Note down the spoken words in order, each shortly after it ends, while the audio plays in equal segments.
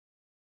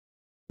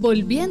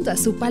Volviendo a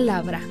su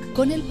palabra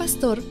con el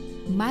pastor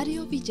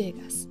Mario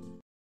Villegas.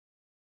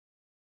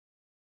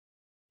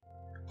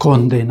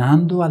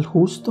 Condenando al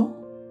justo.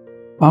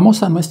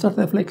 Vamos a nuestra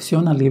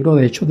reflexión al libro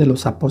de Hechos de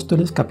los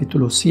Apóstoles,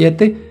 capítulo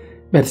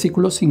 7,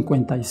 versículos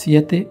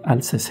 57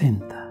 al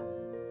 60.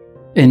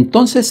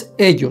 Entonces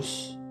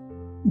ellos,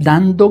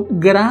 dando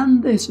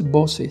grandes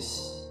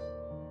voces,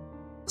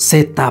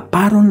 se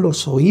taparon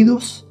los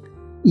oídos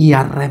y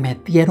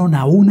arremetieron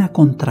a una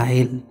contra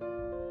él,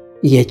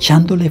 y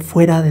echándole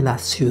fuera de la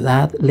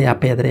ciudad le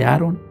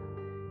apedrearon,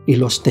 y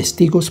los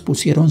testigos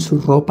pusieron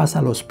sus ropas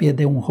a los pies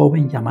de un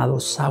joven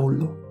llamado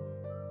Saulo,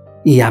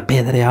 y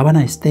apedreaban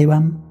a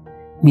Esteban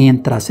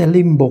mientras él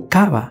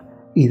invocaba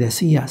y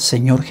decía: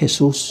 Señor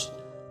Jesús,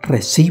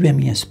 recibe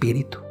mi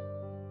espíritu.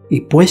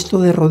 Y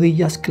puesto de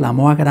rodillas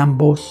clamó a gran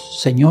voz: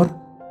 Señor,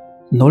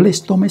 no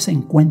les tomes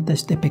en cuenta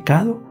este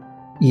pecado.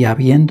 Y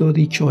habiendo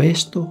dicho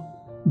esto,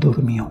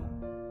 durmió.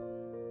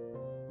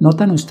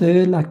 ¿Notan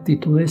ustedes la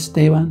actitud de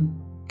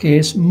Esteban, que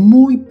es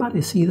muy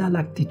parecida a la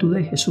actitud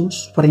de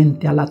Jesús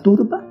frente a la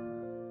turba?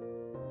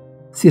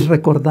 Si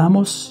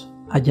recordamos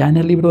allá en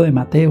el libro de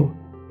Mateo,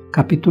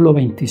 capítulo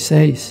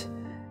 26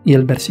 y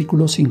el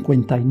versículo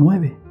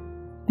 59,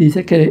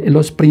 dice que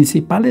los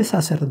principales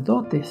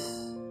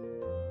sacerdotes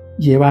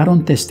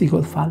llevaron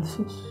testigos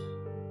falsos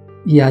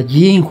y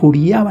allí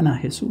injuriaban a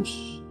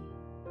Jesús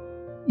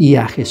y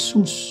a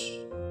Jesús.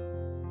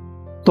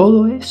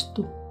 Todo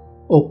esto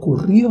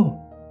ocurrió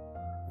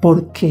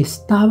porque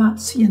estaba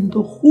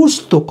siendo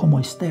justo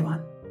como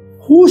Esteban.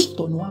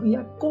 Justo, no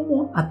había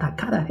cómo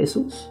atacar a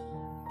Jesús,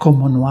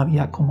 como no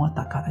había cómo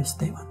atacar a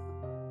Esteban.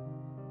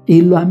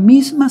 Y la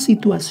misma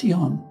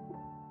situación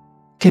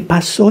que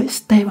pasó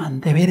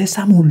Esteban de ver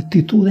esa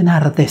multitud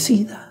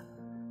enardecida,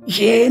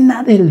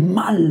 llena del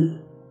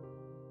mal,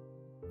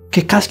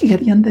 que casi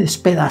querían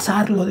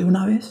despedazarlo de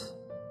una vez,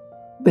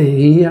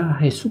 veía a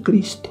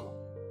Jesucristo,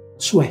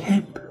 su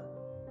ejemplo.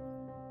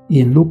 Y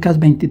en Lucas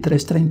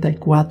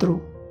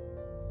 23:34,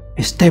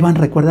 Esteban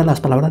recuerda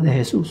las palabras de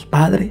Jesús: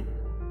 Padre,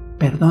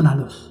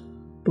 perdónalos,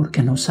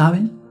 porque no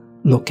saben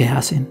lo que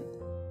hacen.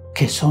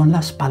 Que son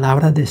las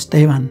palabras de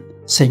Esteban: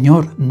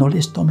 Señor, no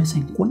les tomes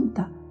en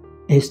cuenta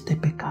este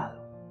pecado.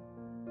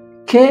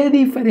 ¡Qué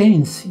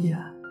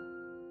diferencia!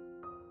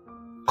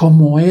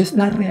 Como es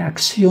la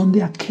reacción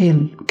de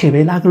aquel que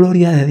ve la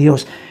gloria de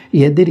Dios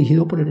y es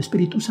dirigido por el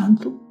Espíritu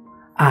Santo,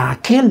 a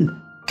aquel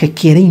que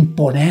quiere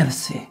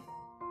imponerse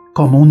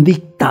como un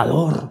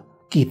dictador,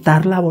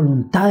 quitar la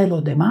voluntad de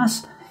los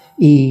demás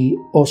y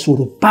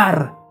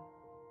usurpar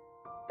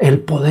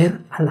el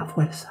poder a la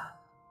fuerza.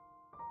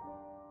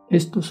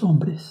 Estos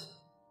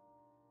hombres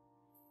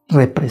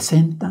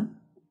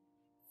representan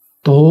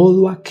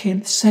todo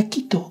aquel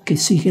séquito que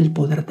sigue el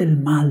poder del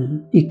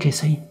mal y que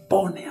se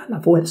impone a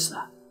la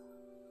fuerza.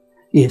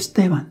 Y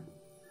Esteban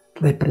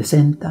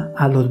representa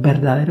a los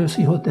verdaderos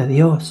hijos de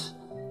Dios,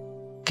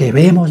 que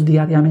vemos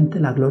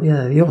diariamente la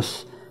gloria de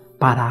Dios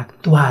para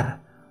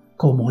actuar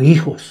como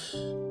hijos,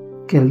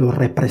 que lo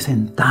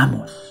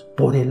representamos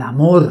por el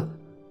amor,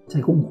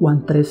 según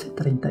Juan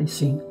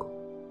 13:35.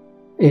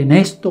 En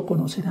esto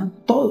conocerán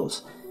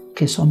todos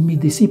que son mis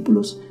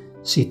discípulos,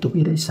 si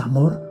tuvierais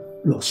amor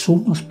los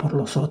unos por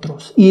los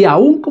otros. Y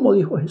aún, como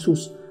dijo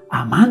Jesús,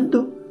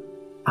 amando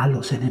a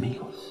los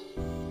enemigos.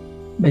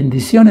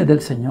 Bendiciones del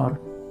Señor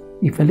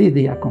y feliz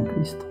día con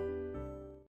Cristo.